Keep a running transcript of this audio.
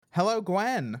Hello,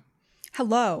 Gwen.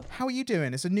 Hello. How are you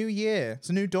doing? It's a new year. It's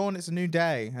a new dawn. It's a new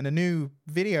day. And a new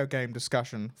video game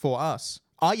discussion for us.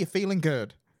 Are you feeling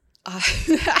good? Yeah,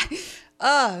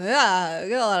 I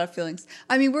got a lot of feelings.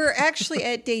 I mean, we're actually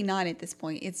at day 9 at this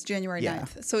point. It's January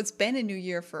 9th. So it's been a new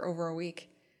year for over a week.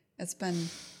 It's been,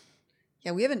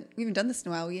 we haven't done this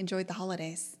in a while. We enjoyed the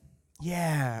holidays.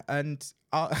 Yeah, and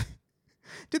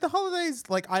did the holidays,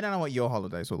 I don't know what your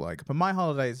holidays were like, but my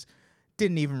holidays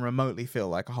didn't even remotely feel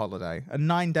like a holiday. And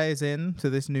 9 days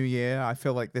into this new year, I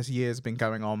feel like this year's been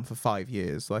going on for 5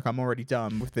 years. Like, I'm already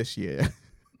done with this year.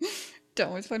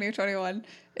 Done with 2021.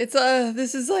 It's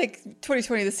this is like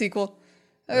 2020, the sequel.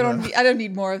 I don't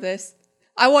need more of this.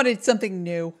 I wanted something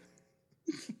new.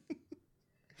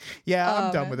 Yeah,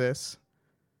 I'm done with this.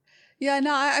 Yeah,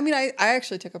 no, I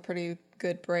actually took a pretty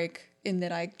good break in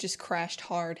that I just crashed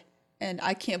hard. And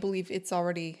I can't believe it's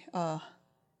already the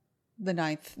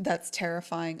 9th. That's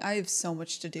terrifying. I have so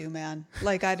much to do, man.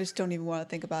 Like, I just don't even want to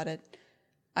think about it.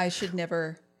 I should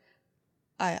never...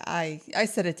 I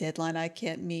set a deadline I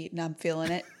can't meet, and I'm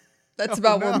feeling it. That's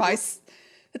about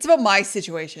my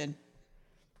situation.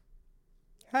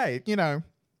 Hey,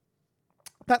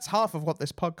 that's half of what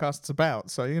this podcast's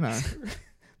about. So,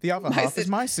 the other half is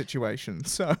my situation.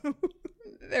 So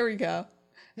there we go.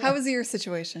 Yeah. How is your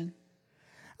situation?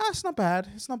 It's not bad.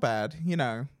 It's not bad.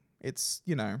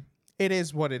 It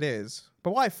is what it is.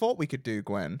 But what I thought we could do,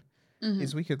 Gwen,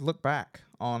 is we could look back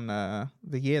on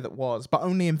the year that was, but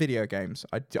only in video games.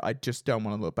 I just don't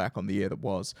want to look back on the year that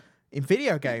was. In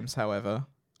video games, however,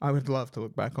 I would love to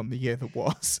look back on the year that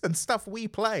was and stuff we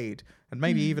played, and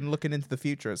maybe even looking into the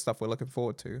future at stuff we're looking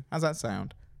forward to. How's that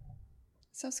sound?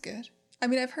 Sounds good. I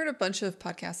mean, I've heard a bunch of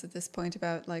podcasts at this point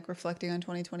about reflecting on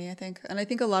 2020, I think. And I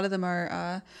think a lot of them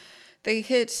are, they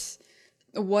hit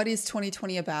what is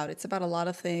 2020 about. It's about a lot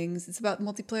of things. It's about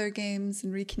multiplayer games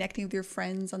and reconnecting with your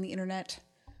friends on the internet.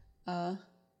 And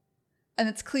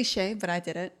it's cliche, but I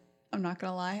did it. I'm not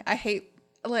going to lie.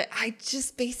 I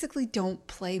just basically don't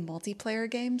play multiplayer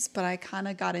games, but I kind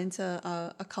of got into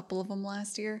a couple of them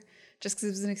last year just because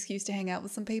it was an excuse to hang out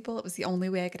with some people. It was the only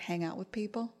way I could hang out with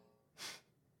people.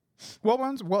 What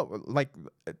ones?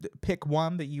 Pick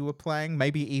one that you were playing,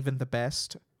 maybe even the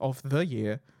best of the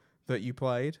year that you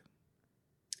played.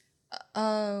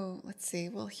 Let's see.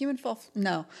 Well,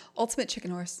 Ultimate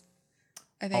Chicken Horse.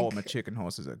 I think. Ultimate Chicken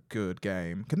Horse is a good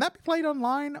game. Can that be played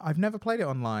online? I've never played it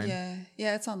online.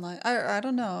 Yeah, it's online. I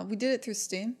don't know. We did it through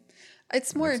Steam.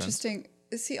 It's more interesting.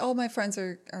 See, all my friends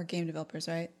are game developers,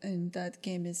 right? And that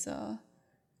game is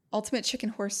Ultimate Chicken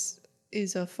Horse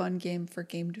is a fun game for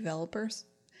game developers.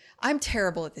 I'm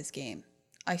terrible at this game.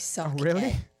 I suck. Oh,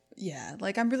 really?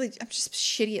 I'm just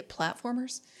shitty at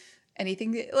platformers.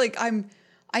 Anything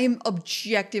I am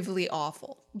objectively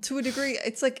awful. To a degree,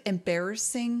 it's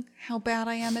embarrassing how bad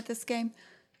I am at this game.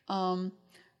 But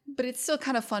it's still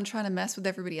kind of fun trying to mess with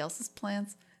everybody else's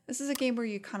plans. This is a game where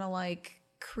you kind of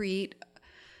create,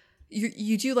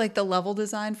 you do the level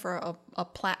design for a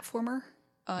platformer.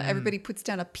 Everybody puts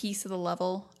down a piece of the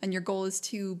level and your goal is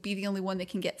to be the only one that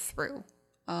can get through.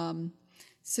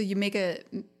 So you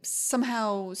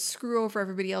somehow screw over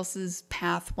everybody else's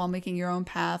path while making your own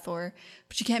path,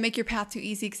 but you can't make your path too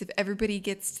easy because if everybody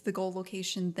gets to the goal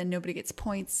location, then nobody gets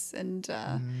points. And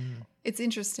it's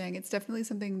interesting. It's definitely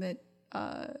something that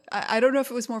I don't know if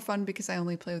it was more fun because I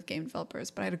only play with game developers,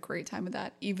 but I had a great time with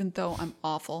that, even though I'm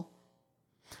awful.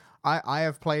 I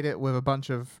have played it with a bunch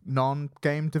of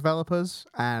non-game developers,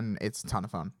 and it's a ton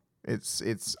of fun.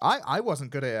 I wasn't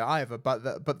good at it either,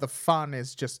 but the fun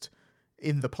is just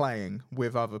in the playing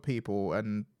with other people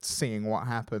and seeing what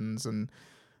happens and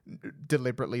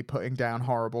deliberately putting down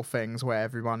horrible things where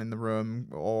everyone in the room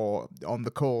or on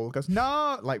the call goes,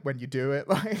 no, when you do it,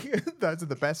 those are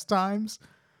the best times.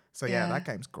 So yeah, that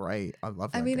game's great. I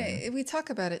love that game. We talk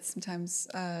about it sometimes.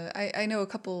 I know a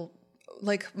couple,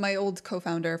 my old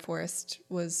co-founder, Forrest,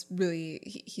 was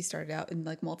really, he started out in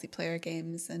multiplayer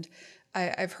games, and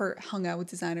I've hung out with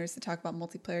designers that talk about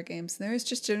multiplayer games. And there's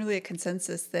just generally a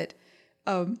consensus that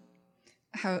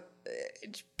how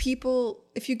people,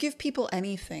 if you give people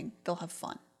anything, they'll have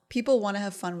fun. People want to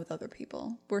have fun with other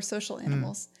people. We're social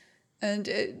animals. And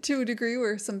to a degree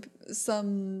where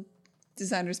some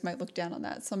designers might look down on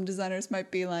that. Some designers might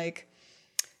be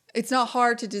it's not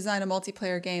hard to design a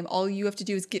multiplayer game. All you have to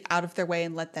do is get out of their way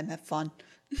and let them have fun.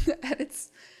 And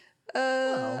it's,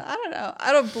 I don't know.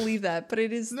 I don't believe that, but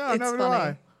it is, it's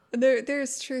funny. And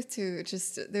there's truth to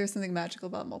just, there's something magical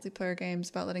about multiplayer games,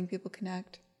 about letting people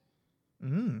connect.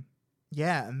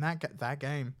 Yeah, and that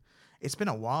game, it's been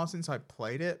a while since I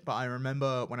played it, but I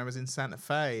remember when I was in Santa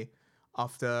Fe,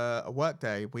 after a work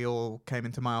day, we all came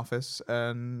into my office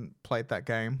and played that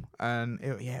game. And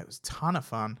it was a ton of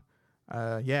fun.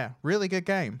 Yeah, really good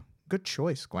game. Good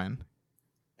choice, Gwen.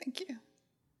 Thank you.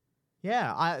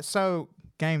 Yeah, so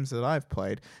games that I've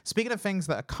played. Speaking of things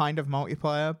that are kind of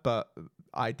multiplayer, but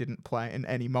I didn't play in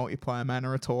any multiplayer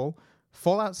manner at all.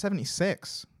 Fallout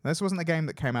 76. This wasn't a game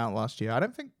that came out last year. I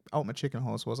don't think Ultimate Chicken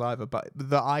Horse was either, but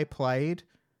that I played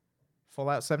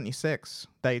Fallout 76.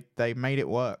 They made it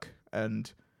work,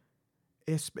 and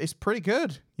it's pretty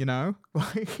good, you know?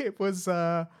 Like it was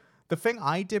the thing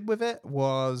I did with it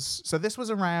was, so this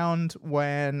was around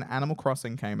when Animal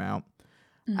Crossing came out,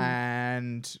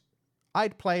 and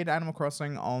I'd played Animal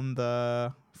Crossing on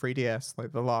the 3DS,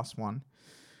 like the last one,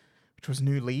 which was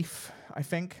New Leaf, I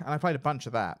think, and I played a bunch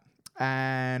of that.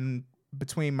 And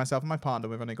between myself and my partner,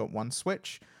 we've only got one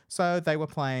Switch, so they were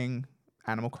playing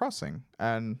Animal Crossing,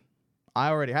 and I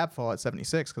already had Fallout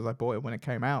 76 because I bought it when it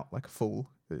came out, like a fool.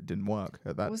 It didn't work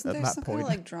at that Wasn't there some point. kind of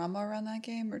like drama around that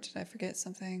game, or did I forget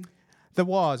something? There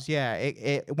was, yeah.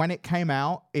 It when it came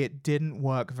out, it didn't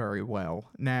work very well.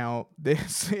 Now,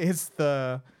 this is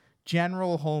the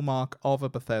general hallmark of a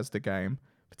Bethesda game,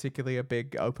 particularly a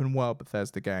big open world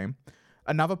Bethesda game.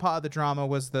 Another part of the drama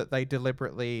was that they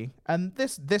deliberately, and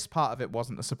this part of it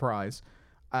wasn't a surprise,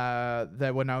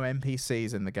 there were no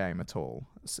NPCs in the game at all.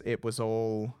 It was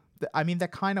all, I mean, there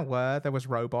kind of were. There was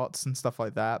robots and stuff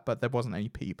like that, but there wasn't any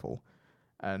people.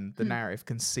 And the narrative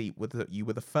conceit was that you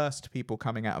were the first people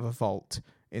coming out of a vault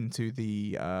into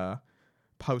the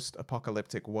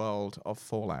post-apocalyptic world of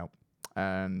Fallout,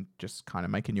 and just kind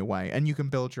of making your way. And you can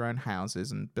build your own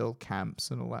houses and build camps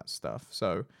and all that stuff.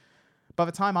 So by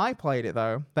the time I played it,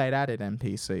 though, they'd added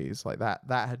NPCs like that.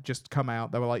 That had just come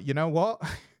out. They were like, you know what?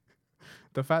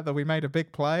 The fact that we made a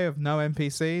big play of no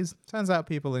NPCs, turns out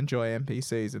people enjoy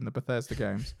NPCs in the Bethesda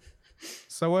games.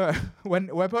 So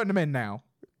we're putting them in now.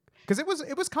 Because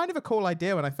it was kind of a cool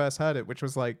idea when I first heard it, which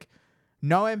was like,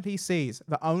 no NPCs.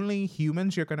 The only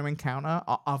humans you're going to encounter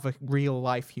are other real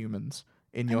life humans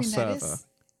in your server.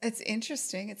 It's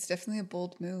interesting. It's definitely a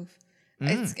bold move.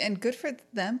 And good for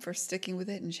them for sticking with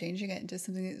it and changing it into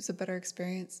something that's a better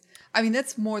experience. I mean,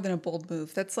 that's more than a bold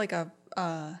move. That's like that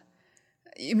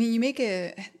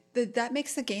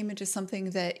makes the game into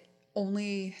something that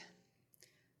only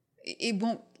it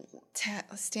won't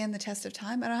stand the test of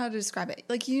time. I don't know how to describe it.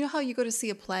 Like, you know how you go to see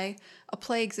a play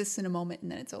exists in a moment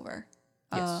and then it's over.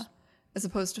 Yes. As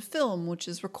opposed to film, which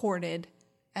is recorded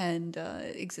and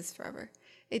exists forever.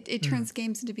 It turns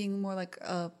games into being more like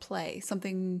a play,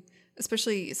 something,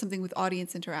 especially something with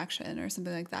audience interaction or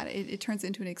something like that. It turns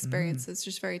into an experience that's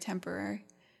just very temporary,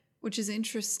 which is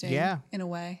interesting in a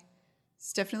way.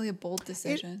 It's definitely a bold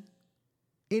decision.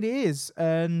 It is.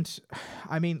 And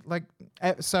I mean, like,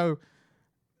 so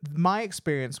my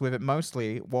experience with it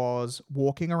mostly was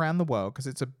walking around the world, because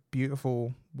it's a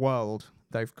beautiful world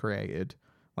they've created.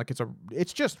 Like,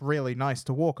 it's just really nice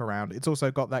to walk around. It's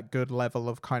also got that good level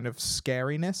of kind of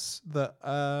scariness that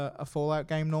a Fallout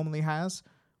game normally has,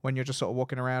 when you're just sort of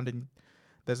walking around and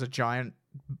there's a giant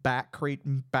bat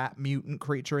mutant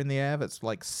creature in the air that's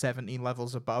like 70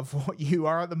 levels above what you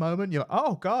are at the moment. You're like,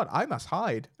 oh god, I must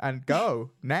hide and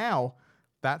go now.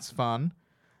 That's fun.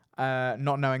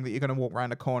 Not knowing that you're going to walk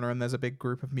around a corner and there's a big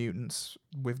group of mutants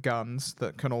with guns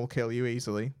that can all kill you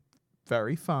easily.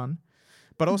 Very fun.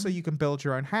 But also you can build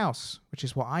your own house, which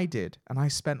is what I did. And I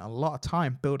spent a lot of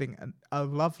time building a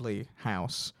lovely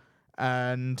house.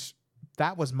 And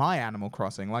that was my Animal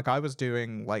Crossing. Like, I was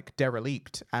doing like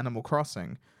derelict Animal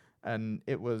Crossing. And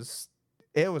it was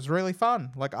really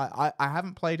fun. Like, I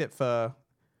haven't played it for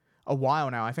a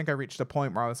while now. I think I reached a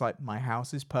point where I was like, my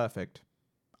house is perfect.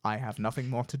 I have nothing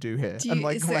more to do here. And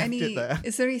like, left it there.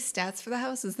 Is there any stats for the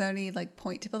house? Is there any like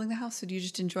point to building the house? Or do you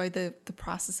just enjoy the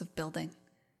process of building?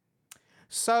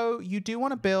 So you do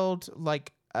want to build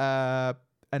like an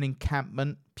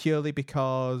encampment purely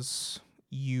because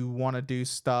you want to do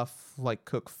stuff like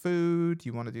cook food.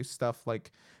 You want to do stuff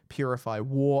like purify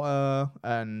water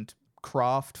and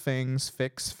craft things,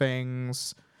 fix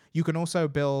things. You can also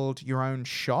build your own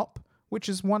shop, which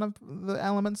is one of the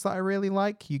elements that I really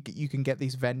like. You can get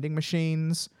these vending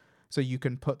machines, so you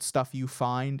can put stuff you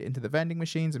find into the vending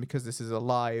machines. And because this is a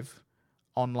live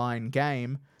online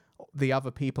game, the other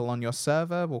people on your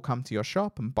server will come to your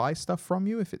shop and buy stuff from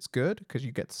you if it's good, because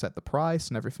you get to set the price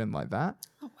and everything like that.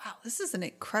 Oh, wow. This is an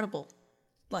incredible,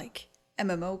 like,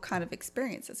 MMO kind of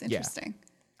experience. That's interesting.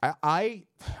 Yeah. I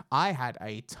had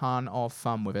a ton of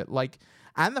fun with it. Like,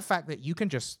 and the fact that you can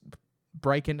just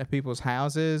break into people's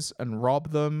houses and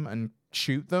rob them and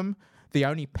shoot them. The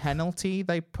only penalty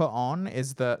they put on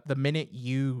is that the minute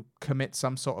you commit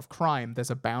some sort of crime, there's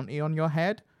a bounty on your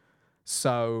head.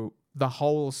 So the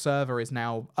whole server is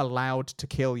now allowed to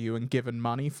kill you and given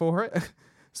money for it.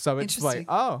 So it's like,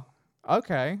 oh,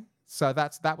 okay. So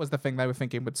that was the thing they were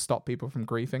thinking would stop people from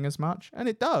griefing as much. And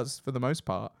it does for the most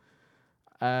part.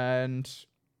 And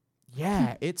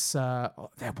yeah, it's there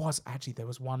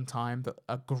was one time that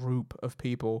a group of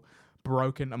people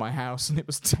broke into my house, and it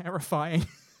was terrifying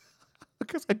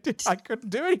because I couldn't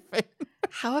do anything.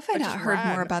 How have I not heard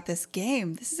more about this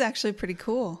game? This is actually pretty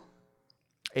cool.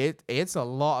 It's a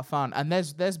lot of fun, and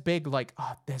there's big like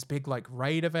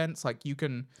raid events, like you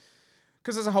can,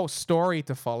 because there's a whole story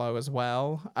to follow as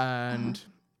well, and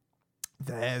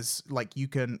there's like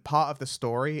part of the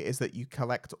story is that you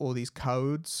collect all these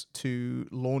codes to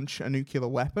launch a nuclear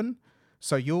weapon.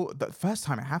 So the first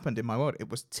time it happened in my world, it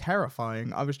was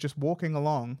terrifying. I was just walking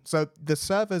along. So the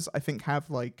servers, I think, have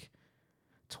like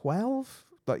 12,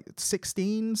 like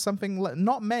 16, something,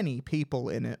 not many people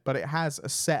in it, but it has a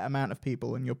set amount of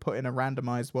people, and you're put in a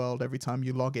randomized world every time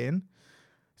you log in.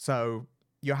 So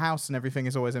your house and everything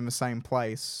is always in the same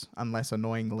place, unless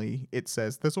annoyingly it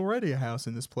says, there's already a house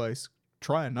in this place.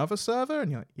 Try another server? And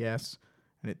you're like, yes.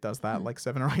 And it does that like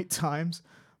 7 or 8 times.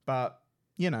 But,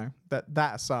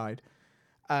 that aside,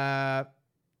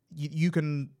 you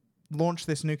can launch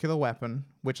this nuclear weapon,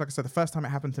 which, like I said, the first time it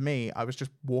happened to me, I was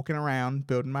just walking around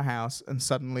building my house, and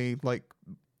suddenly like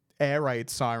air raid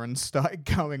sirens started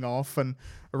going off, and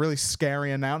a really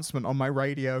scary announcement on my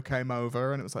radio came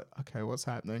over, and it was like, okay, what's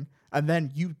happening? And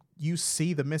then you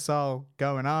see the missile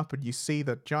going up, and you see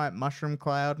the giant mushroom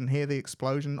cloud, and hear the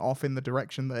explosion off in the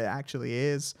direction that it actually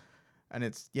is, and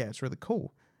it's really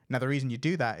cool. Now, the reason you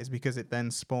do that is because it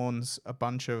then spawns a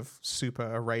bunch of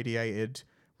super irradiated,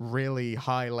 really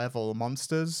high-level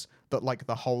monsters that, like,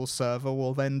 the whole server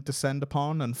will then descend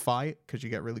upon and fight, because you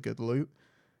get really good loot.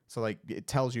 So, like, it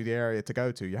tells you the area to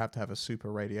go to. You have to have a super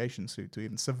radiation suit to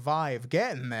even survive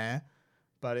getting there.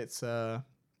 But it's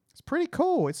pretty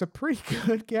cool. It's a pretty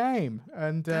good game.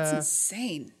 And that's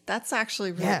insane. That's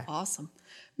actually really awesome.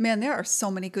 Man, there are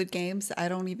so many good games that I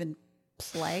don't even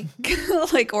play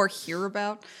like or hear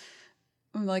about.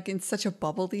 I'm like in such a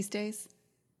bubble these days.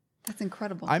 That's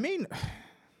incredible. I mean,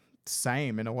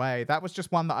 same in a way. That was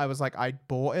just one that I was like, I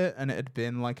bought it and it had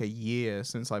been like a year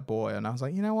since I bought it, and I was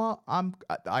like, you know what?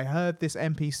 I heard this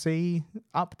NPC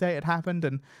update had happened,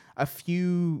 and a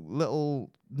few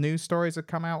little news stories had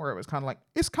come out where it was kind of like,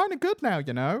 it's kind of good now,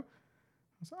 I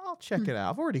was like, I'll check it out.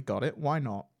 I've already got it. Why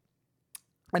not?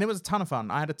 And it was a ton of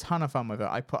fun. I had a ton of fun with it.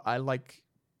 I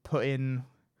put in,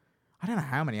 I don't know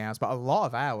how many hours, but a lot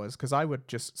of hours, because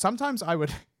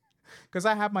because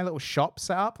I have my little shop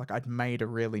set up, like I'd made a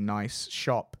really nice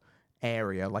shop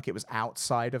area, like it was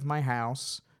outside of my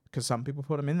house, because some people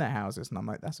put them in their houses, and I'm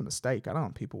like, that's a mistake. I don't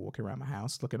want people walking around my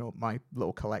house looking at my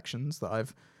little collections that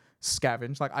I've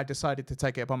scavenged. Like, I decided to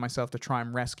take it upon myself to try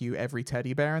and rescue every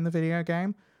teddy bear in the video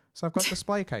game, so I've got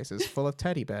display cases full of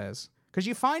teddy bears, because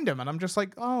you find them, and I'm just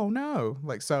like, oh no.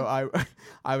 Like, so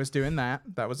I was doing that.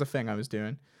 That was a thing I was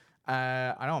doing.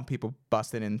 I don't want people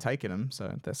busting in and taking them,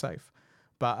 so they're safe.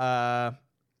 But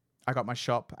I got my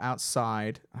shop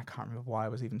outside. I can't remember why I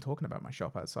was even talking about my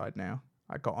shop outside now.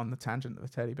 I got on the tangent of the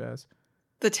teddy bears.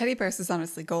 The teddy bears is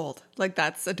honestly gold. Like,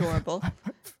 that's adorable.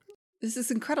 This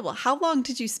is incredible. How long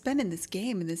did you spend in this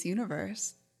game, in this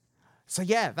universe? So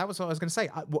yeah, that was what I was going to say.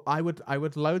 I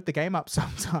would load the game up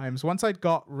sometimes. Once I'd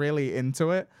got really into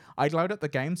it, I'd load up the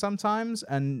game sometimes.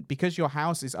 And because your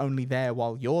house is only there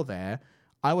while you're there,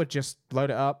 I would just load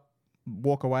it up,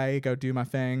 walk away, go do my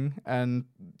thing, and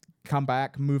come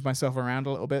back, move myself around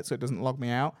a little bit so it doesn't log me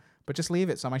out, but just leave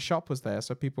it so my shop was there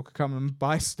so people could come and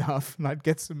buy stuff and I'd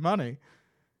get some money,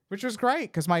 which was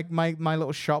great because my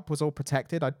little shop was all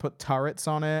protected. I'd put turrets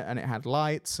on it and it had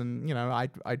lights, and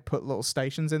I'd put little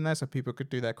stations in there so people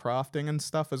could do their crafting and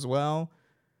stuff as well.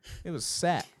 It was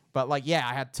set. But I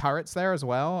had turrets there as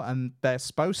well, and they're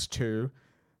supposed to,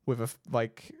 with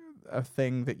a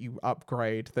thing that you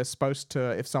upgrade, they're supposed to,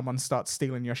 if someone starts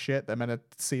stealing your shit, they're meant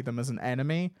to see them as an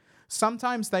enemy.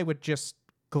 Sometimes they would just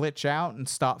glitch out and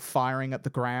start firing at the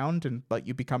ground, and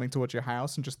you be coming towards your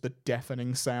house, and just the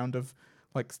deafening sound of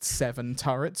 7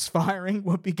 turrets firing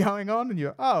would be going on, and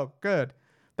you're, oh good,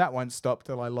 that won't stop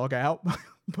till I log out.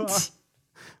 but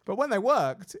when they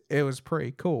worked, it was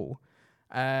pretty cool.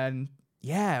 And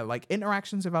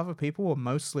interactions with other people were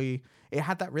mostly, it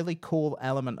had that really cool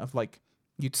element of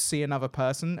you'd see another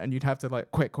person and you'd have to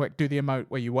quick do the emote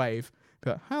where you wave,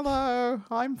 be like, hello,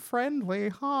 I'm friendly,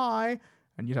 hi,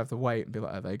 and you'd have to wait and be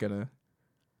like, are they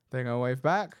gonna wave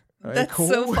back? That's cool?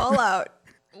 So Fallout.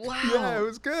 Wow. Yeah, it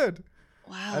was good.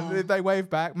 Wow. And they wave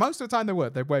back. Most of the time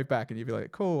they'd wave back, and you'd be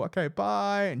like, cool, okay,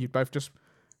 bye, and you'd both just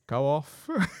go off,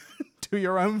 do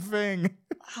your own thing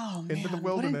Oh man, into the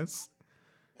wilderness.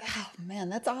 Oh man,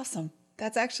 that's awesome.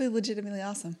 That's actually legitimately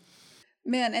awesome.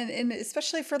 Man, and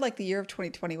especially for like the year of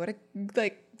 2020, what a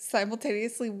like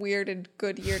simultaneously weird and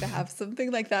good year to have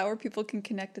something like that where people can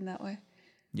connect in that way.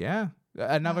 Yeah.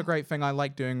 Another great thing I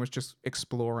like doing was just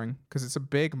exploring because it's a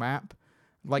big map.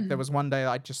 Like there was one day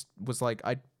I just was like,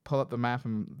 I'd pull up the map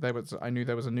and I knew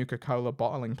there was a Nuka-Cola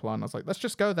bottling plant. I was like, let's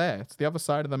just go there. It's the other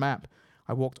side of the map.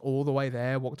 I walked all the way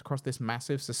there, walked across this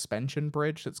massive suspension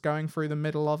bridge that's going through the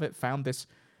middle of it, found this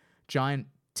giant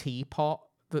teapot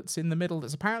that's in the middle.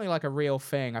 That's apparently like a real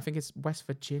thing. I think it's West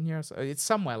Virginia. It's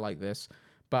somewhere like this,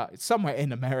 but it's somewhere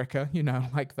in America, you know,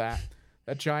 like that.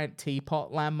 A giant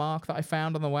teapot landmark that I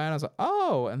found on the way. And I was like,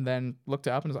 oh, and then looked it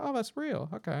up and was like, oh, that's real.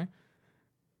 Okay.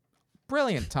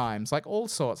 Brilliant times. Like all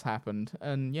sorts happened.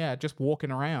 And yeah, just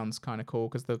walking around's kind of cool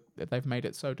because they've made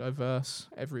it so diverse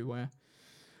everywhere.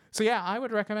 So yeah, I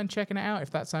would recommend checking it out if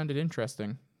that sounded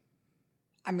interesting.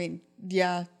 I mean,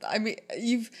 yeah. I mean,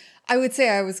 I would say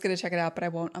I was going to check it out, but I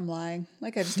won't. I'm lying.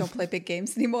 Like, I just don't play big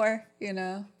games anymore, you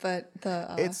know? But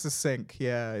it's a sync.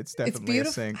 Yeah, it's definitely a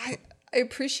sync. I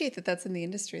appreciate that that's in the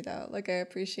industry, though. Like, I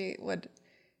appreciate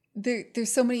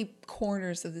there's so many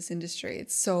corners of this industry.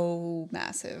 It's so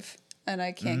massive. And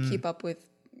I can't keep up with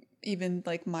even,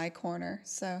 like, my corner.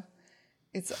 So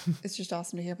it's just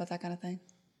awesome to hear about that kind of thing.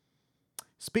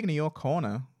 Speaking of your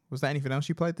corner, was there anything else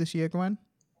you played this year, Gwen?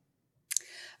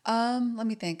 Let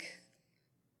me think.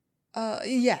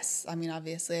 Yes. I mean,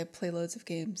 obviously, I play loads of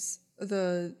games.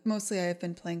 Mostly I've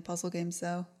been playing puzzle games,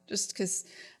 though, just because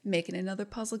making another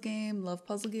puzzle game, love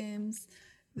puzzle games.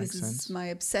 This is my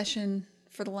obsession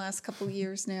for the last couple of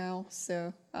years now.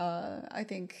 So I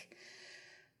think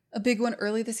a big one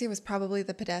early this year was probably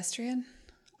The Pedestrian.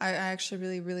 I actually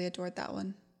really, really adored that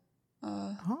one.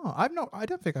 I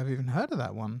don't think I've even heard of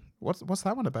that one. What's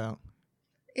that one about?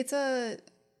 It's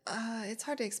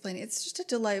hard to explain. It's just a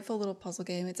delightful little puzzle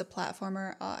game. It's a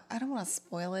platformer. I don't want to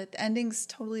spoil it. The ending's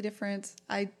totally different.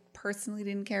 I personally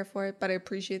didn't care for it, but I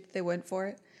appreciate that they went for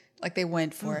it. Like they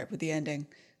went for it with the ending.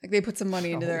 Like they put some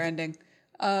money into their ending.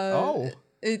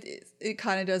 It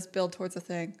kind of does build towards a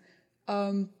thing.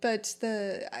 But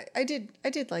I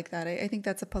did like that. I think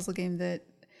that's a puzzle game that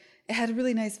it had a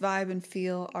really nice vibe and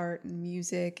feel, art and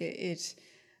music. It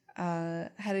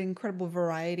had an incredible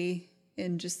variety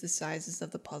in just the sizes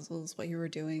of the puzzles, what you were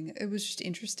doing. It was just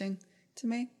interesting to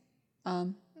me. I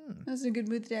was in a good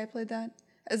mood the day I played that.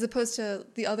 As opposed to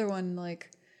the other one,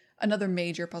 like another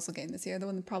major puzzle game this year, the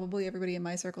one that probably everybody in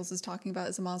my circles is talking about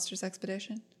is a Monsters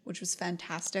Expedition, which was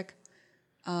fantastic.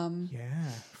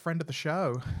 Yeah, friend of the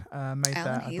show made Alan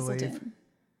that, Hazelden. I believe.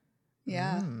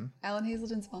 Yeah, Alan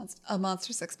Hazelden's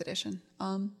Monsters Expedition.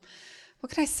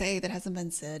 What can I say that hasn't been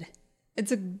said?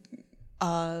 It's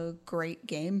a great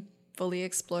game. Fully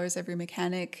explores every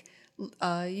mechanic.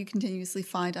 You continuously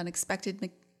find unexpected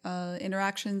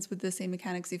interactions with the same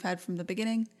mechanics you've had from the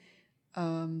beginning.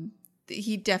 There's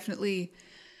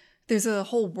a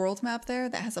whole world map there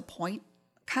that has a point.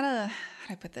 Kind of, how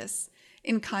do I put this?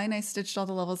 In Kind, I stitched all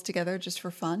the levels together just for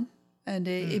fun. And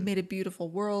it made a beautiful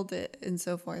world and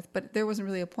so forth. But there wasn't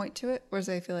really a point to it. Whereas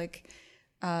I feel like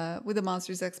with the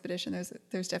Monsters Expedition,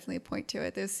 there's definitely a point to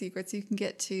it. There's secrets you can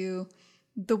get to.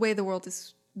 The way the world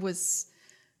was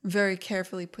very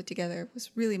carefully put together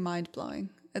was really mind-blowing.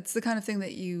 It's the kind of thing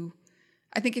that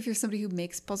I think if you're somebody who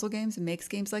makes puzzle games and makes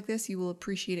games like this, you will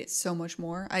appreciate it so much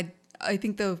more. I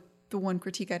think the one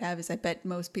critique I'd have is I bet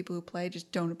most people who play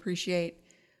just don't appreciate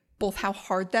both how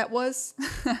hard that was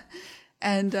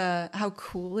and how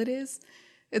cool it is.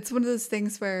 It's one of those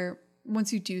things where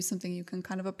once you do something, you can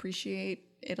kind of appreciate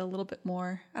it a little bit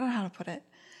more. I don't know how to put it.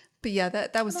 But yeah,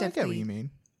 that was definitely... I get what you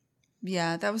mean.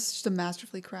 Yeah, that was just a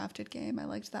masterfully crafted game. I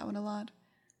liked that one a lot.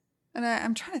 And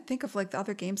I'm trying to think of like the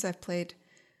other games I've played.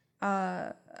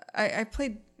 I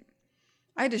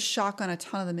had to shotgun a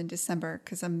ton of them in December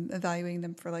because I'm evaluating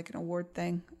them for like an award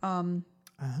thing. And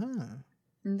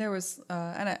there was,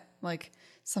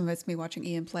 some of it's me watching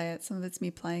Ian play it. Some of it's me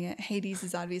playing it. Hades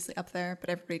is obviously up there, but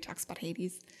everybody talks about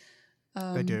Hades.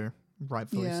 They do.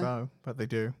 Rightfully so, but they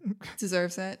do.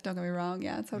 Deserves it. Don't get me wrong.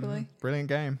 Yeah, totally. Brilliant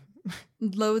game.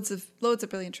 Loads of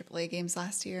brilliant AAA games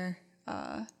last year.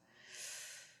 But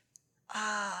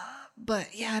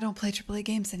yeah, I don't play AAA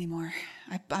games anymore.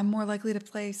 I'm more likely to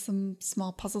play some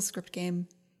small puzzle script game.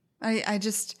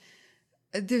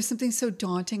 There's something so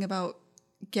daunting about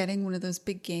getting one of those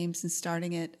big games and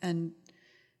starting it, and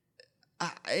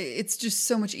it's just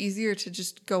so much easier to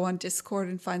just go on Discord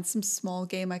and find some small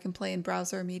game I can play in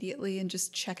browser immediately and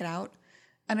just check it out.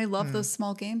 And I love those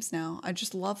small games now. I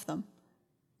just love them.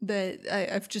 that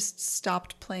I've just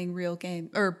stopped playing real game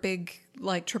or big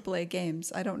like AAA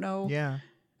games. I don't know. Yeah.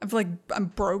 I'm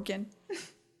broken,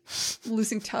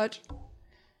 losing touch.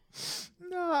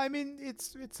 No, I mean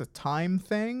it's a time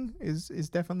thing. Is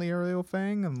definitely a real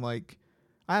thing, and like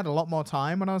I had a lot more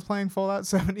time when I was playing Fallout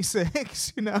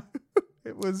 76. You know,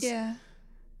 it was. Yeah.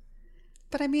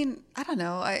 But I mean, I don't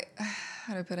know.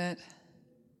 How do I put it?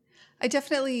 I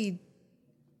definitely.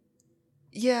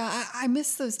 Yeah, I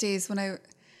miss those days when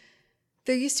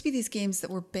there used to be these games that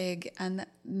were big and that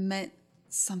meant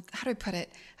something. How do I put it?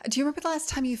 Do you remember the last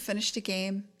time you finished a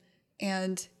game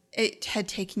and it had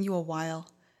taken you a while?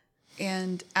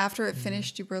 And after it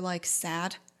finished, you were like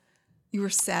sad. You were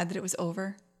sad that it was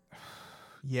over.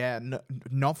 Yeah,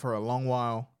 not for a long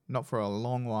while. Not for a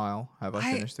long while have I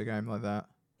finished a game like that.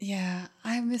 Yeah,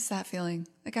 I miss that feeling.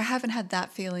 Like I haven't had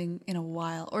that feeling in a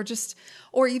while.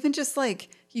 Or even just like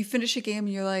you finish a game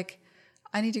and you're like,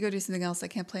 I need to go do something else. I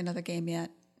can't play another game yet.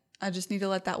 I just need to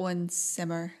let that one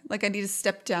simmer. Like I need to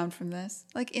step down from this.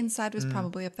 Like Inside was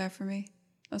probably up there for me.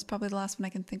 That was probably the last one I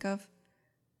can think of.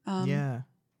 Yeah.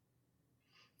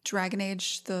 Dragon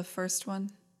Age, the first one.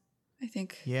 I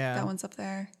think that one's up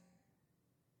there.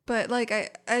 But like I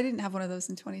didn't have one of those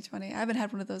in 2020. I haven't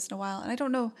had one of those in a while. And I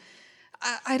don't know.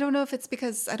 I don't know if it's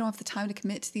because I don't have the time to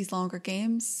commit to these longer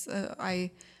games. I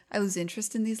lose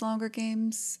interest in these longer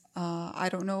games. I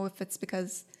don't know if it's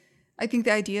because I think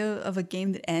the idea of a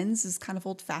game that ends is kind of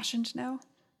old-fashioned now.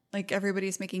 Like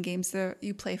everybody's making games that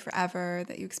you play forever,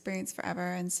 that you experience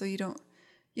forever, and so you don't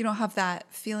have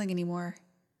that feeling anymore.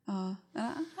 And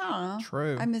I don't know.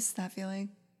 True. I miss that feeling.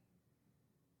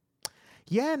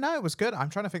 Yeah, no, it was good.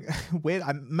 I'm trying to think. Weird.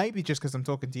 Maybe just because I'm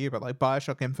talking to you, but like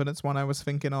Bioshock Infinite's one I was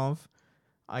thinking of.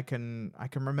 I can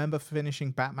remember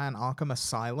finishing Batman Arkham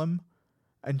Asylum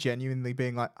and genuinely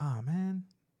being like, oh man,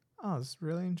 I was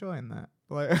really enjoying that.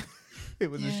 Like,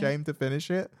 it was a shame to finish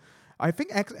it. I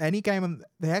think any game on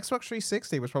the Xbox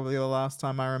 360 was probably the last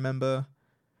time I remember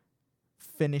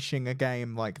finishing a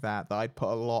game like that I'd put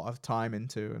a lot of time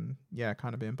into, and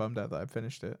kind of being bummed out that I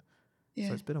finished it. Yeah.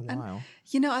 So it's been a while.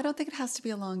 And, I don't think it has to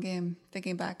be a long game,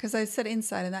 thinking back, because I said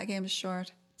Inside and that game is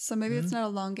short. So maybe it's not a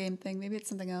long game thing. Maybe it's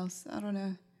something else. I don't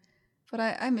know. But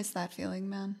I miss that feeling,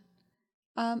 man.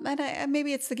 And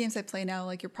maybe it's the games I play now.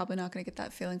 Like, you're probably not going to get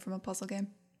that feeling from a puzzle game.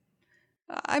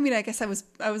 I mean, I guess I was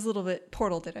a little bit...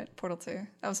 Portal did it. Portal 2.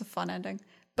 That was a fun ending.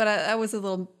 But I was a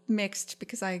little mixed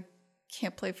because I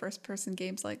can't play first-person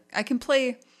games. Like, I can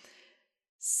play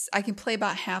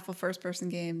about half of first-person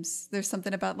games. There's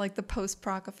something about, like, the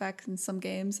post-proc effect in some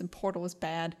games, and Portal was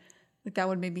bad. Like, that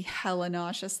would make me hella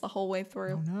nauseous the whole way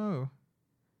through. Oh, no.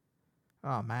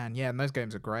 Oh, man. Yeah, and those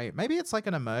games are great. Maybe it's like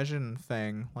an immersion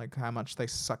thing, like how much they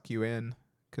suck you in.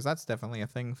 Because that's definitely a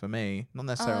thing for me. Not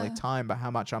necessarily time, but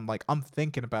how much I'm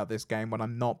thinking about this game when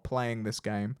I'm not playing this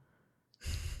game.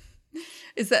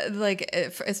 Is that, like,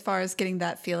 as far as getting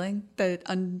that feeling? The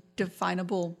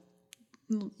undefinable...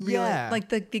 like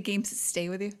the games that stay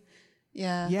with you.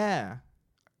 Yeah.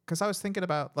 Because I was thinking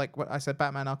about, like, what I said,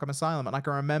 Batman Arkham Asylum, and I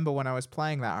can remember when I was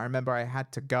playing that, I remember I had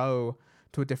to go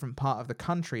to a different part of the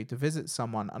country to visit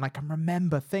someone, and I can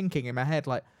remember thinking in my head,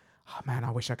 like, oh man,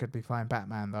 I wish I could be playing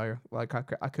Batman though. Like,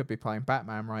 I could be playing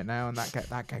Batman right now, and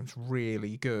that game's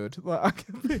really good. Like, I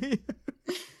could be.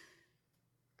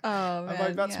 Oh man, and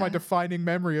like that's my defining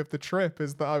memory of the trip,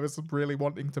 is that I was really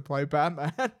wanting to play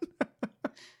Batman.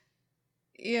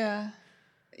 Yeah,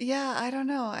 I don't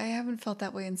know. I haven't felt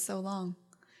that way in so long.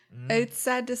 It's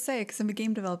sad to say because I'm a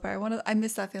game developer. I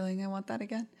miss that feeling. I want that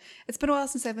again. It's been a while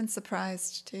since I've been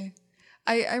surprised too.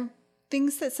 I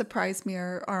things that surprise me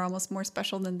are almost more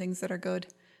special than things that are good.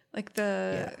 Like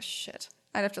shit.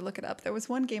 I'd have to look it up. There was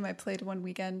one game I played one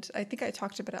weekend. I think I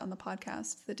talked about it on the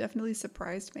podcast that definitely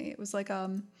surprised me. It was like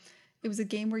it was a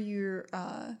game where you're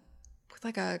with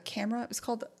like a camera. It was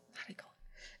called, how do you call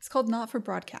it? It's called Not for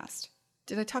Broadcast.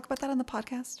 Did I talk about that on the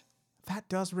podcast? That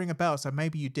does ring a bell, so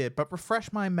maybe you did, but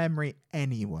refresh my memory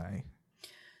anyway.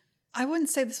 I wouldn't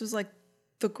say this was like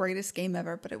the greatest game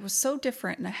ever, but it was so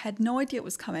different and I had no idea it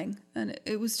was coming. And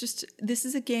it was just, this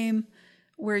is a game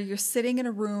where you're sitting in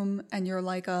a room and you're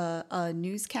like a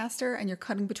newscaster and you're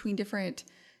cutting between different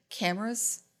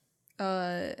cameras.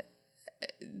 So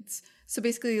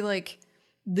basically, like,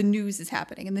 the news is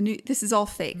happening and this is all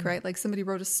fake, right? Like, somebody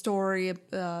wrote a story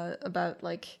about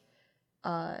like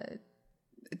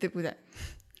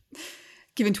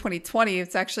given 2020,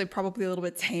 it's actually probably a little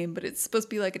bit tame, but it's supposed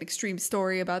to be like an extreme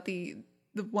story about the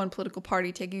the one political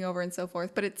party taking over and so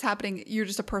forth, but it's happening. You're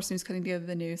just a person who's cutting together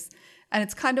the news, and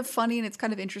it's kind of funny and it's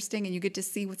kind of interesting, and you get to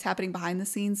see what's happening behind the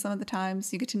scenes. Some of the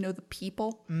times you get to know the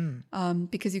people,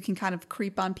 because you can kind of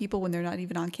creep on people when they're not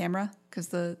even on camera, because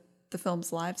the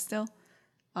film's live still.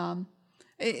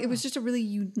 It was just a really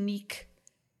unique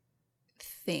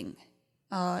thing.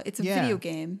 It's a video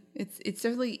game. It's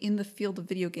definitely in the field of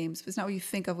video games, but it's not what you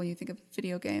think of when you think of a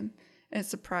video game, and it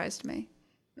surprised me.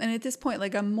 And at this point,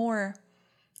 like, I'm more,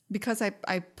 because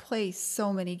I play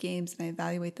so many games and I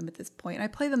evaluate them at this point. And I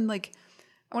play them, like,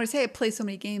 when I say I play so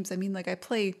many games, I mean, like, I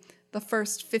play the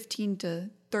first 15 to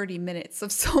 30 minutes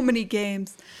of so many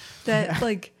games that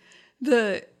like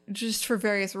just for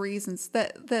various reasons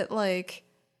that like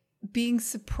being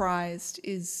surprised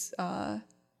is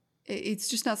it's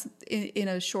just not in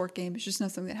a short game. It's just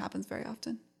not something that happens very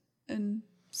often. And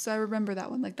so I remember that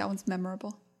one. Like, that one's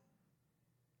memorable.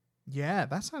 Yeah,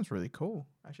 that sounds really cool.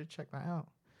 I should check that out.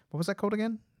 What was that called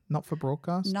again? Not for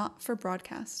broadcast? Not for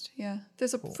broadcast. Yeah.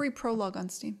 There's a free prologue on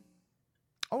Steam.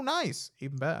 Oh, nice.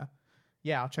 Even better.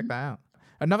 Yeah, I'll check that out.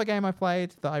 Another game I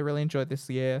played that I really enjoyed this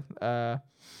year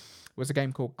was a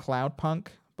game called Cloudpunk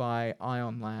by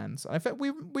Ion Lands. In fact,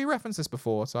 we referenced this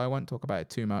before, so I won't talk about it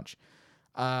too much.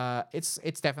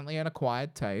 It's definitely an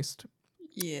acquired taste.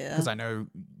 Yeah. Because I know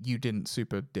you didn't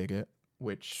super dig it,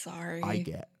 which Sorry. I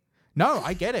get. No,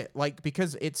 I get it. Like,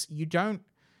 because you don't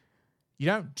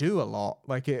do a lot.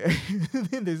 Like,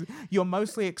 you're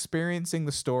mostly experiencing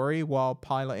the story while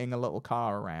piloting a little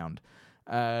car around,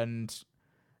 and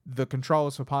the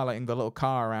controls for piloting the little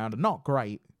car around are not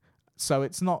great. So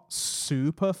it's not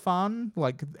super fun.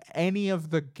 Like, any of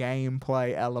the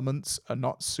gameplay elements are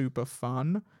not super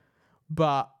fun.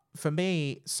 But for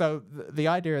me, so the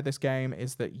idea of this game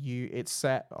is that it's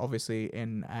set obviously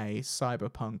in a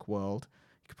cyberpunk world.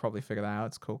 You could probably figure that out.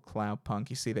 It's called Cloudpunk.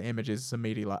 You see the images, it's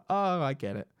immediately like, oh, I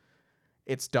get it.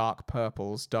 It's dark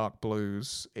purples, dark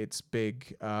blues. It's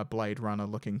big Blade Runner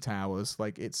looking towers.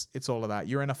 Like, it's all of that.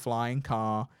 You're in a flying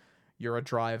car. You're a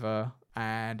driver,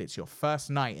 and it's your first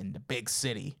night in the big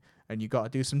city, and you got to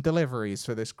do some deliveries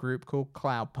for this group called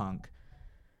Cloudpunk.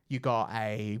 You got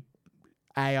a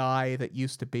AI that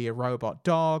used to be a robot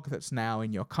dog that's now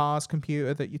in your car's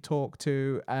computer that you talk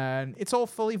to, and it's all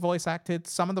fully voice acted.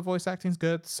 Some of the voice acting is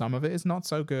good, some of it is not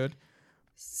so good.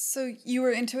 So you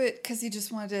were into it because you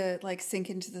just wanted to like sink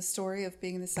into the story of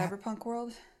being in the cyberpunk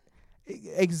world?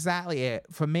 Exactly it.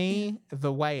 For me,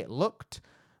 the way it looked,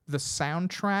 the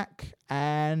soundtrack,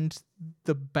 and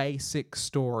the basic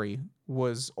story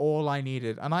was all I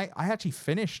needed. And I actually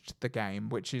finished the game,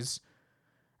 which is,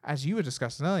 as you were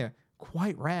discussing earlier,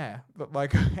 quite rare that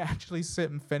like I actually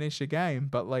sit and finish a game.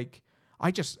 But like,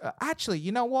 I just actually,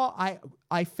 you know what?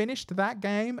 I finished that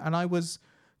game and I was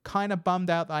kind of bummed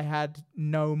out that I had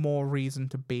no more reason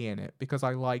to be in it, because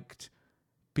I liked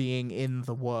being in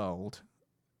the world.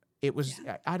 It was,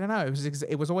 I don't know,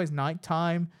 it was always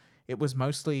nighttime. It was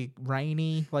mostly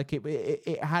rainy. Like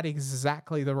it had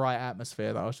exactly the right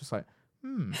atmosphere that I was just like,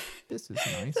 this is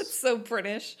nice. That's so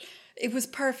British. It was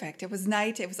perfect. It was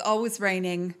night. It was always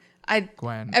raining.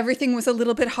 Gwen. Everything was a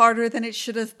little bit harder than it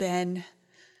should have been.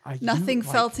 Nothing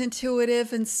felt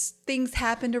intuitive, and things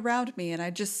happened around me, and I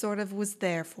just sort of was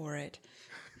there for it.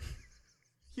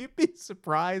 You'd be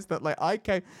surprised that like I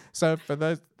came. So for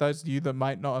those of you that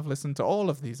might not have listened to all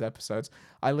of these episodes,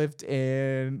 I lived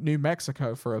in New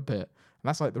Mexico for a bit, and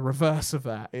that's like the reverse of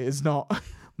that. It is not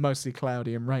mostly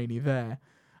cloudy and rainy there.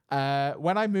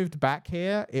 When I moved back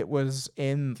here, it was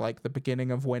in like the beginning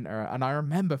of winter, and I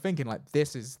remember thinking like,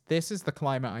 this is the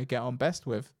climate I get on best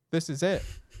with. This is it.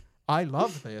 I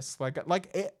love this. Like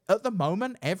it, at the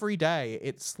moment, every day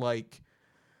it's like,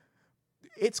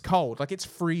 it's cold, like it's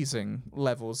freezing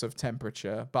levels of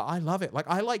temperature, but I love it. Like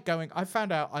I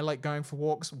found out I like going for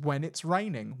walks when it's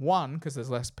raining. One, because there's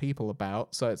less people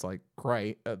about, so it's like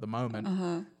great at the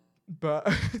moment.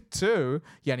 But two,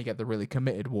 you only get the really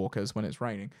committed walkers when it's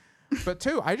raining. But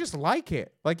two, I just like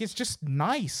it. Like, it's just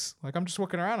nice. Like, I'm just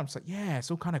walking around, I'm just like, yeah,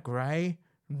 it's all kind of grey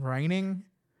and raining,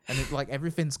 and it, like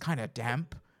everything's kind of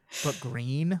damp but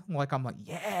green. Like, I'm like,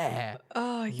 yeah.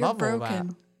 Oh, you're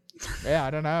broken. Yeah, I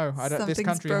don't know. Something's this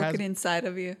country broken inside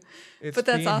of you. It's but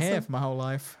that's been awesome. Here for my whole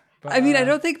life. But, I mean, I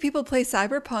don't think people play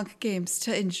cyberpunk games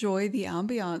to enjoy the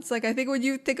ambiance. Like, I think when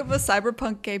you think of a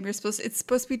cyberpunk game, it's supposed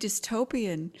to be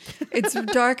dystopian. It's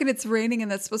dark and it's raining,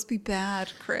 and that's supposed to be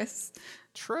bad, Chris.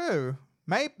 True.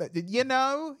 Maybe, you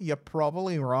know, you're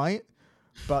probably right.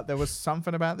 But there was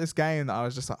something about this game that I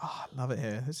was just like, oh, I love it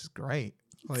here. This is great.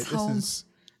 Like, it's home.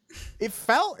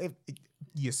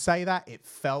 You say that, it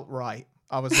felt right.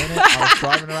 I was in it. I was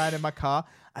driving around in my car,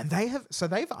 and they've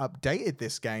updated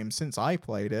this game since I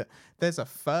played it. There's a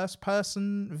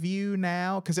first-person view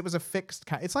now because it was a fixed.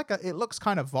 It's like it looks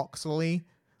kind of voxely,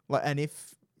 and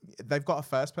if they've got a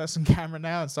first-person camera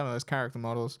now, and some of those character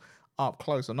models up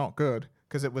close are not good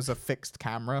because it was a fixed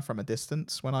camera from a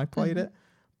distance when I played it.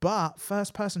 But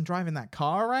first-person driving that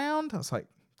car around, I was like,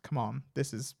 come on,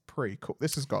 this is pretty cool.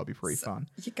 This has got to be pretty fun.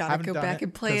 You gotta go back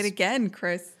and play it again,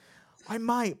 Chris. I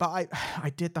might, but I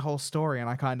did the whole story, and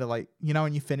I kind of like, you know,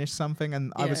 when you finish something,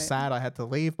 and I was sad I had to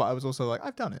leave, but I was also like,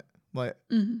 I've done it. Like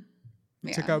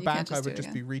to go back, I would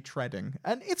just be retreading.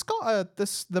 And it's got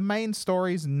the main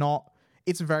story's not.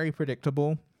 It's very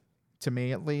predictable, to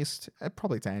me at least.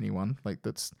 Probably to anyone like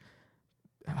that's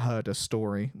heard a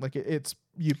story. Like it's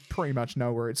you pretty much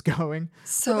know where it's going.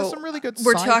 So there's some really good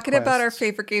we're side talking quests. about our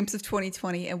favorite games of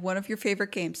 2020, and one of your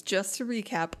favorite games, just to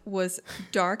recap, was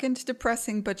dark and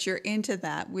depressing, but you're into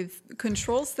that with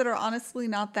controls that are honestly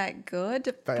not that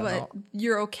good, but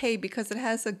you're okay because it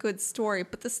has a good story.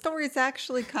 But the story is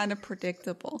actually kind of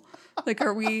predictable. Like,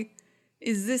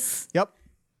 is this? Yep.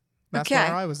 That's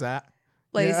where I was at.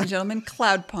 Ladies and gentlemen,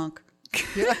 Cloudpunk.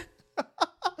 Yeah.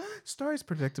 Story's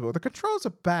predictable. The controls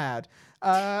are bad.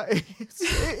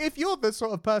 If you're the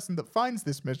sort of person that finds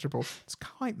this miserable, it's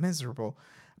quite miserable.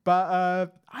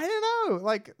 But I don't know.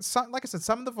 Like I said,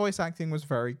 some of the voice acting was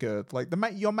very good. Like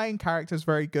your main character is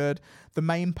very good. The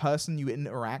main person you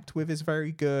interact with is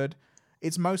very good.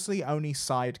 It's mostly only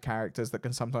side characters that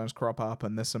can sometimes crop up,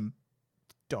 and there's some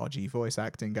dodgy voice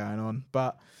acting going on.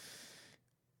 But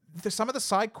some of the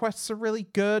side quests are really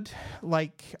good.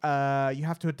 Like, you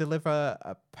have to deliver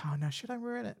no, should I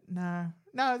ruin it?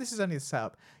 No, this is only the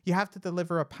setup. You have to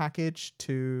deliver a package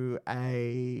to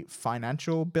a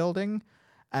financial building,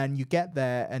 and you get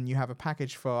there and you have a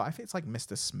package for, I think it's like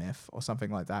Mr. Smith or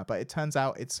something like that. But it turns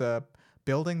out it's a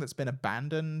building that's been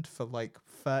abandoned for like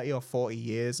 30 or 40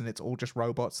 years, and it's all just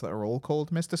robots that are all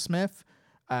called Mr. Smith.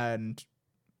 And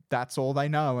that's all they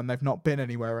know, and they've not been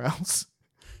anywhere else.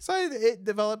 So it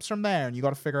develops from there, and you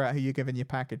got to figure out who you're giving your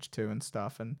package to and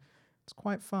stuff, and it's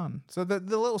quite fun. So the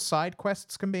little side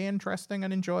quests can be interesting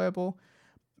and enjoyable.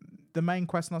 The main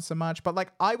quest not so much, but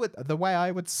like the way I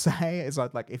would say is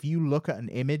like if you look at an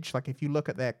image, like if you look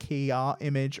at their key art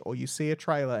image, or you see a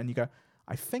trailer and you go,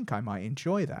 I think I might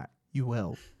enjoy that, you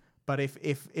will. But if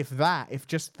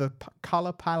just the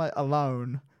color palette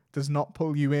alone does not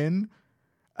pull you in,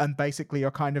 and basically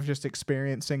you're kind of just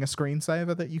experiencing a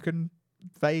screensaver that you can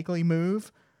vaguely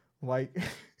move, like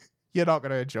you're not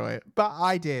going to enjoy it. But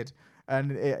I did,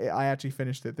 and I actually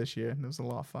finished it this year, and it was a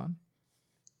lot of fun.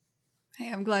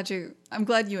 Hey, I'm glad you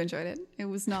enjoyed it. It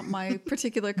was not my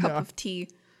particular cup of tea.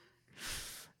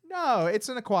 No, it's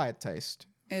an acquired taste.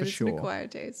 It is an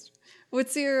acquired taste.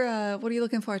 What's your what are you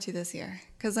looking forward to this year?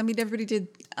 Because I mean, everybody did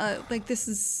like, this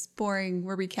is boring.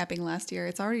 We're recapping last year.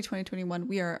 It's already 2021.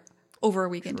 We are over a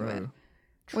week into it.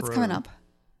 What's coming up?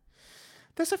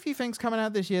 There's a few things coming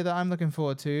out this year that I'm looking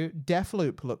forward to.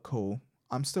 Deathloop looked cool.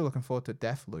 I'm still looking forward to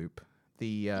Deathloop,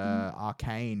 the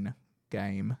Arcane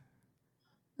game.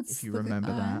 If you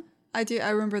remember that. I do.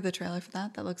 I remember the trailer for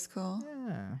that. That looks cool.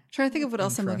 Yeah. I'm trying to think of what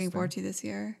else I'm looking forward to this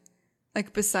year.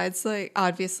 Like, besides, like,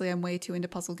 obviously I'm way too into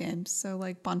puzzle games. So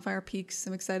like Bonfire Peaks,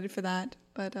 I'm excited for that.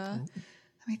 But let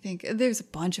me think. There's a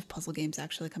bunch of puzzle games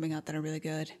actually coming out that are really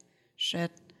good.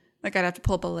 Shit. Like, I'd have to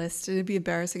pull up a list. It'd be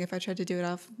embarrassing if I tried to do it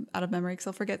out of memory because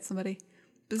I'll forget somebody.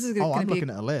 This is I'm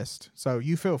looking at a list, so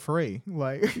you feel free.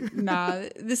 Like, nah,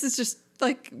 this is just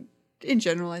like, in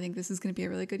general, I think this is going to be a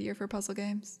really good year for puzzle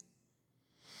games.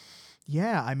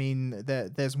 Yeah, I mean,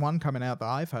 there's one coming out that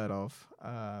I've heard of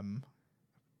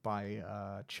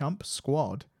by Chump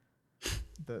Squad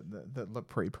that look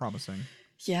pretty promising.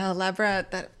 Yeah, Lab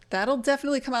Rat, that'll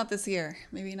definitely come out this year.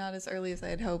 Maybe not as early as I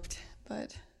had hoped,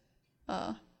 but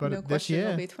no question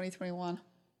it'll be 2021.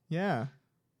 Yeah.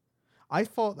 I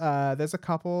thought there's a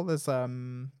couple. There's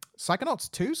Psychonauts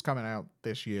 2's coming out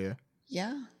this year.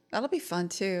 Yeah, that'll be fun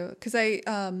too. Because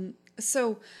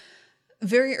so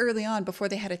very early on, before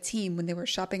they had a team, when they were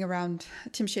shopping around,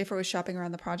 Tim Schafer was shopping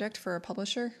around the project for a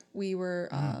publisher. We were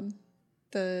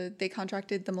they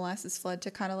contracted the Molasses Flood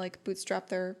to kind of like bootstrap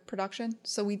their production.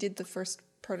 So we did the first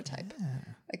prototype. Yeah.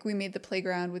 Like, we made the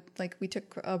playground with, like, we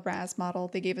took a RAS model.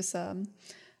 They gave us a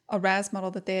RAS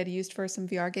model that they had used for some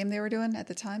VR game they were doing at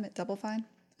the time at Double Fine,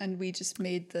 and we just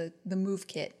made the move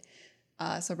kit.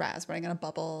 So RAS running on a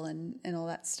bubble and all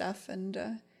that stuff,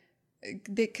 and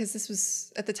because this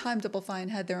was at the time Double Fine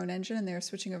had their own engine and they were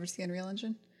switching over to the Unreal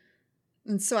Engine,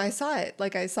 and so I saw it.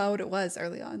 Like, I saw what it was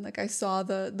early on. Like, I saw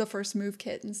the first move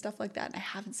kit and stuff like that, and I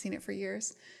haven't seen it for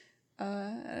years.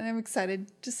 And I'm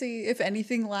excited to see if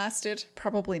anything lasted.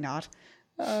 Probably not.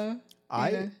 I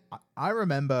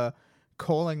remember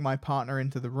calling my partner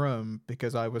into the room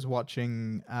because I was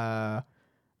watching a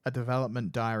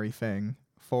development diary thing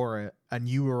for it, and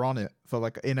you were on it for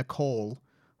like in a call,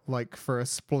 like for a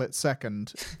split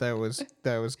second. There was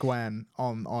Gwen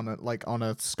on a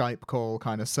Skype call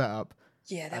kind of setup.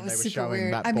 Yeah, that and was they were super showing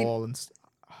weird. that ball, and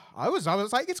I was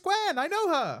like, it's Gwen, I know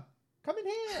her. Come in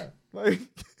here. Like,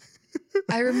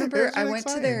 I remember really I went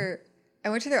exciting.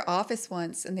 to their office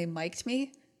once and they mic'd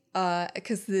me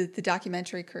because the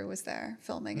documentary crew was there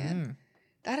filming it.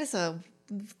 That is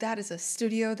a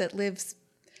studio that lives.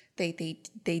 They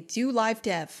do live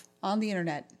dev on the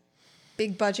internet,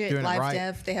 big budget Doing it live right.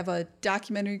 dev. They have a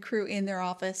documentary crew in their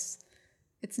office.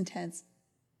 It's intense.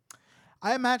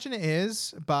 I imagine it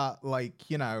is, but like,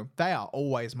 you know, they are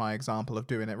always my example of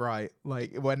doing it right.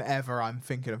 Like whenever I'm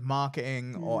thinking of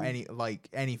marketing or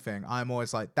anything, I'm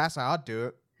always like, that's how I'd do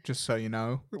it. Just so you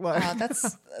know. Like,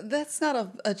 That's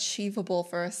not achievable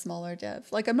for a smaller dev.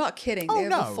 Like, I'm not kidding. Oh, They have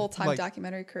no. a full-time Like-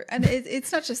 documentary crew. And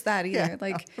it's not just that either. Yeah.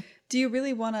 Like, do you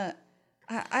really want to...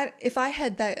 if I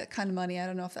had that kind of money, I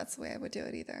don't know if that's the way I would do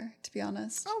it either, to be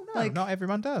honest. Oh no, Like, not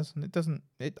everyone does. And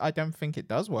I don't think it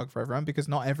does work for everyone because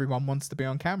not everyone wants to be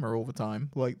on camera all the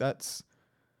time. Like that's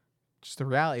just the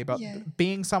reality. But Yeah.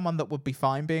 being someone that would be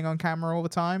fine being on camera all the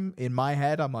time, in my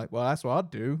head, I'm like, well, that's what I'd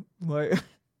do. Like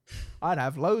I'd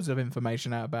have loads of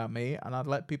information out about me and I'd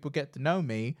let people get to know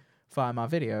me via my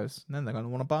videos. And then they're going to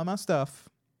want to buy my stuff.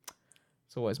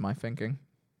 It's always my thinking.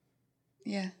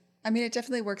 yeah. I mean, it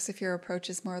definitely works if your approach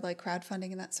is more like crowdfunding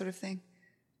and that sort of thing.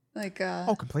 Like,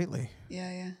 Oh, completely.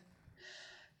 yeah.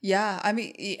 Yeah, I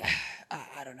mean,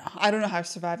 I don't know. I don't know how to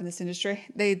survive in this industry.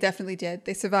 They definitely did.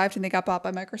 They survived and they got bought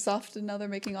by Microsoft, and now they're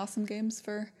making awesome games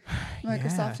for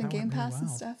Microsoft and that Game went really Pass and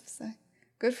well. stuff. So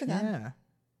good for them.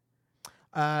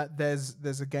 Yeah.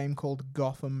 There's a game called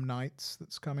Gotham Knights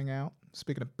that's coming out.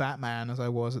 Speaking of Batman, as I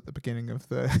was at the beginning of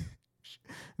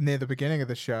near the beginning of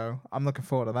the show, I'm looking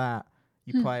forward to that.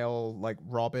 You play all like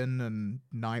Robin and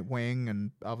Nightwing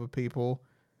and other people,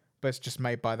 but it's just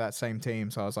made by that same team.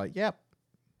 So I was like, yep,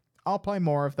 I'll play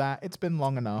more of that. It's been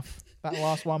long enough. That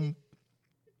last one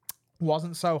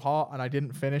wasn't so hot and I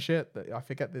didn't finish it. I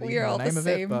forget We are all the name the of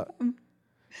same. it, but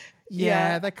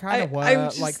yeah, they kind of were I'm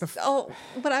just, like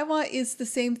what I want is the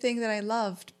same thing that I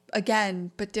loved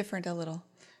again, but different a little.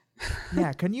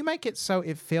 Yeah, can you make it so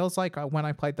it feels like when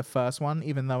I played the first one,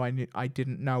 even though I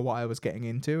didn't know what I was getting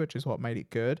into, which is what made it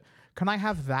good. Can I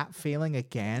have that feeling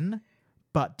again,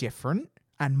 but different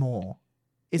and more?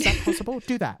 Is that possible?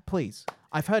 Do that, please.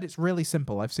 I've heard it's really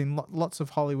simple. I've seen lots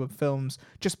of Hollywood films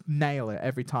just nail it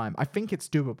every time. I think it's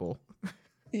doable.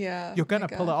 Yeah. You're gonna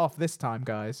pull it off this time,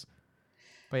 guys.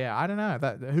 But yeah, I don't know.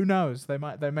 Who knows? They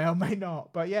may or may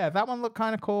not. But yeah, that one looked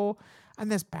kind of cool. And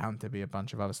there's bound to be a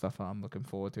bunch of other stuff that I'm looking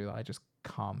forward to that I just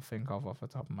can't think of off the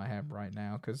top of my head right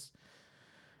now because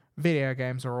video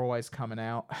games are always coming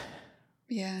out.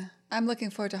 Yeah. I'm looking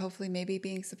forward to hopefully maybe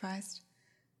being surprised.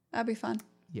 That'd be fun.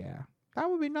 Yeah, that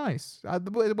would be nice.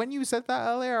 When you said that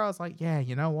earlier, I was like, yeah,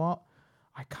 you know what?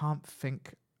 I can't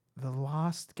think. The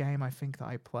last game I think that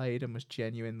I played and was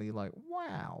genuinely like,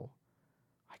 wow.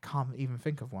 I can't even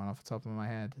think of one off the top of my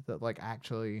head that like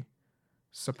actually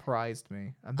surprised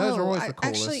me, and those are always the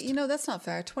coolest. Actually, that's not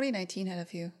fair. 2019 had a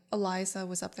few. Eliza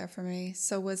was up there for me.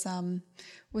 So was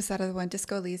that other one,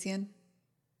 Disco Elysian?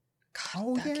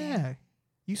 God, that game.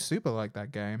 You super like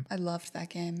that game. I loved that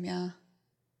game. Yeah.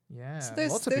 Yeah, So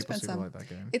lots of people super like that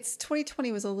game. It's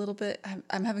 2020 was a little bit.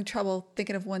 I'm having trouble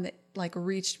thinking of one that like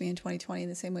reached me in 2020 in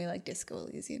the same way like Disco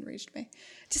Elysian reached me.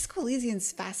 Disco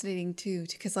Elysian's fascinating too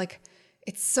because like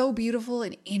it's so beautiful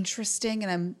and interesting,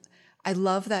 and I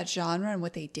love that genre and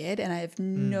what they did, and I have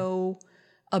no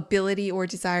ability or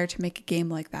desire to make a game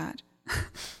like that.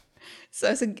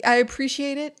 So I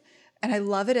appreciate it, and I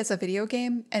love it as a video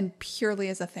game and purely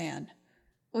as a fan,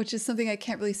 which is something I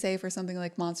can't really say for something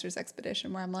like Monsters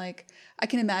Expedition, where I'm like, I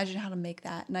can imagine how to make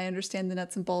that, and I understand the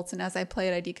nuts and bolts, and as I play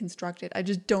it, I deconstruct it. I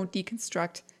just don't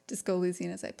deconstruct Disco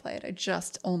Elysian as I play it. I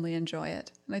just only enjoy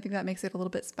it, and I think that makes it a little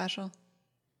bit special.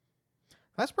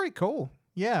 That's pretty cool.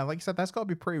 Yeah, like you said, that's got to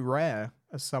be pretty rare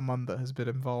as someone that has been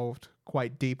involved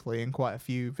quite deeply in quite a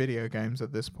few video games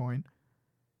at this point.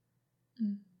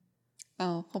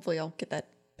 Oh, hopefully I'll get that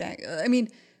back. I mean,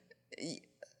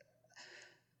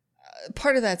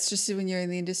 part of that's just when you're in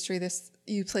the industry,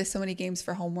 you play so many games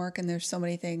for homework, and there's so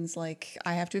many things like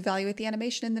I have to evaluate the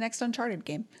animation in the next Uncharted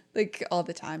game, like all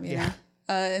the time, you know?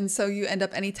 And so you end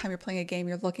up, anytime you're playing a game,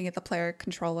 you're looking at the player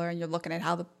controller and you're looking at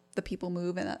how the people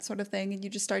move and that sort of thing, and you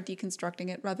just start deconstructing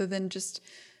it rather than just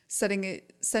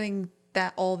setting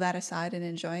that all that aside and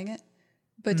enjoying it.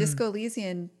 But Disco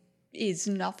Elysium is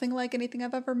nothing like anything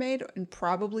I've ever made, and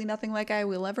probably nothing like I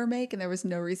will ever make, and there was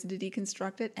no reason to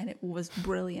deconstruct it, and it was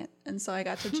brilliant. And so I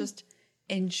got to just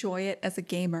enjoy it as a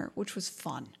gamer, which was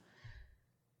fun.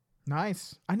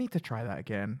 Nice. I need to try that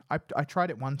again. I tried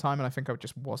it one time and I think I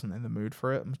just wasn't in the mood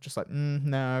for it. I was just like,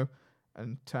 no,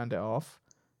 and turned it off.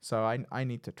 So I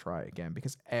need to try it again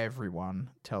because everyone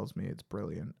tells me it's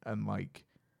brilliant. And like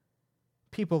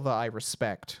people that I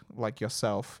respect, like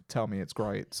yourself, tell me it's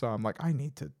great. So I'm like, I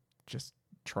need to just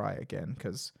try it again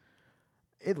because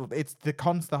it's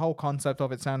the whole concept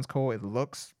of it sounds cool. It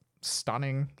looks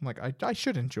stunning. Like I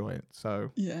should enjoy it. So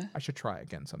Yeah. I should try it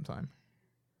again sometime.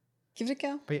 Give it a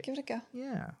go. But Give it a go.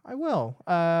 Yeah, I will.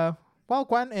 Well,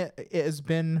 Gwen, it has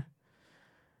been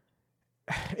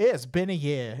a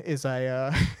year. Is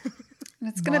a And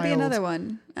it's gonna be another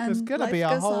one. And there's gonna be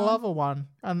a whole other one,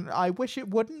 and I wish it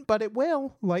wouldn't, but it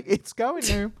will. Like it's going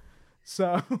to.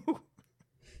 So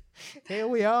here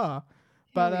we are.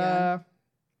 But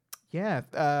yeah,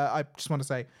 I just want to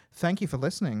say thank you for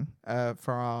listening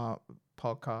for our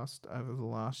podcast over the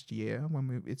last year.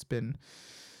 It's been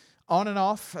on and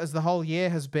off as the whole year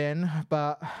has been,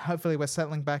 but hopefully we're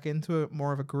settling back into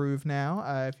more of a groove now.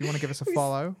 If you want to give us a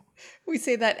follow. We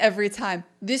say that every time.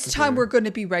 This time we're going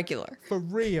to be regular. For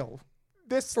real.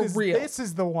 This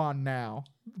is the one now.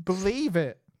 Believe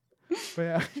it. But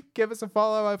yeah, give us a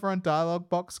follow over on Dialogue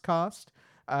Box Cast.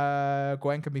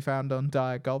 Gwen can be found on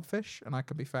Dire Goldfish, and I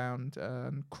can be found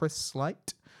on Chris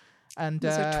Slight. And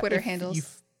those are Twitter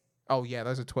handles. Oh, yeah,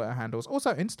 those are Twitter handles.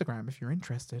 Also, Instagram, if you're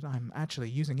interested. I'm actually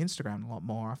using Instagram a lot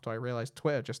more after I realized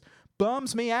Twitter just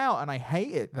bums me out, and I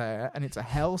hate it there, and it's a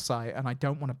hell site, and I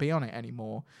don't want to be on it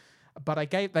anymore. But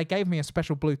they gave me a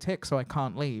special blue tick, so I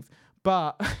can't leave.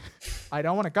 But I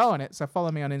don't want to go on it, so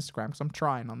follow me on Instagram, because I'm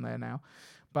trying on there now.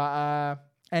 But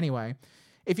anyway,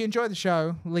 if you enjoy the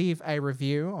show, leave a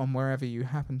review on wherever you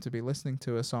happen to be listening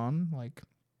to us on, like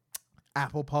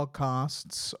Apple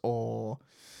Podcasts or...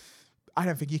 I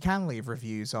don't think you can leave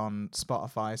reviews on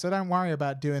Spotify, so don't worry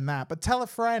about doing that. But tell a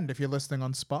friend if you're listening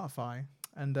on Spotify.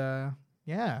 And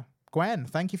yeah, Gwen,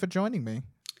 thank you for joining me.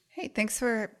 Hey,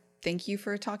 thank you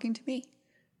for talking to me.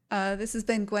 This has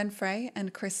been Gwen Frey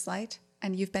and Chris Slight,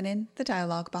 and you've been in the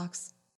Dialogue Box.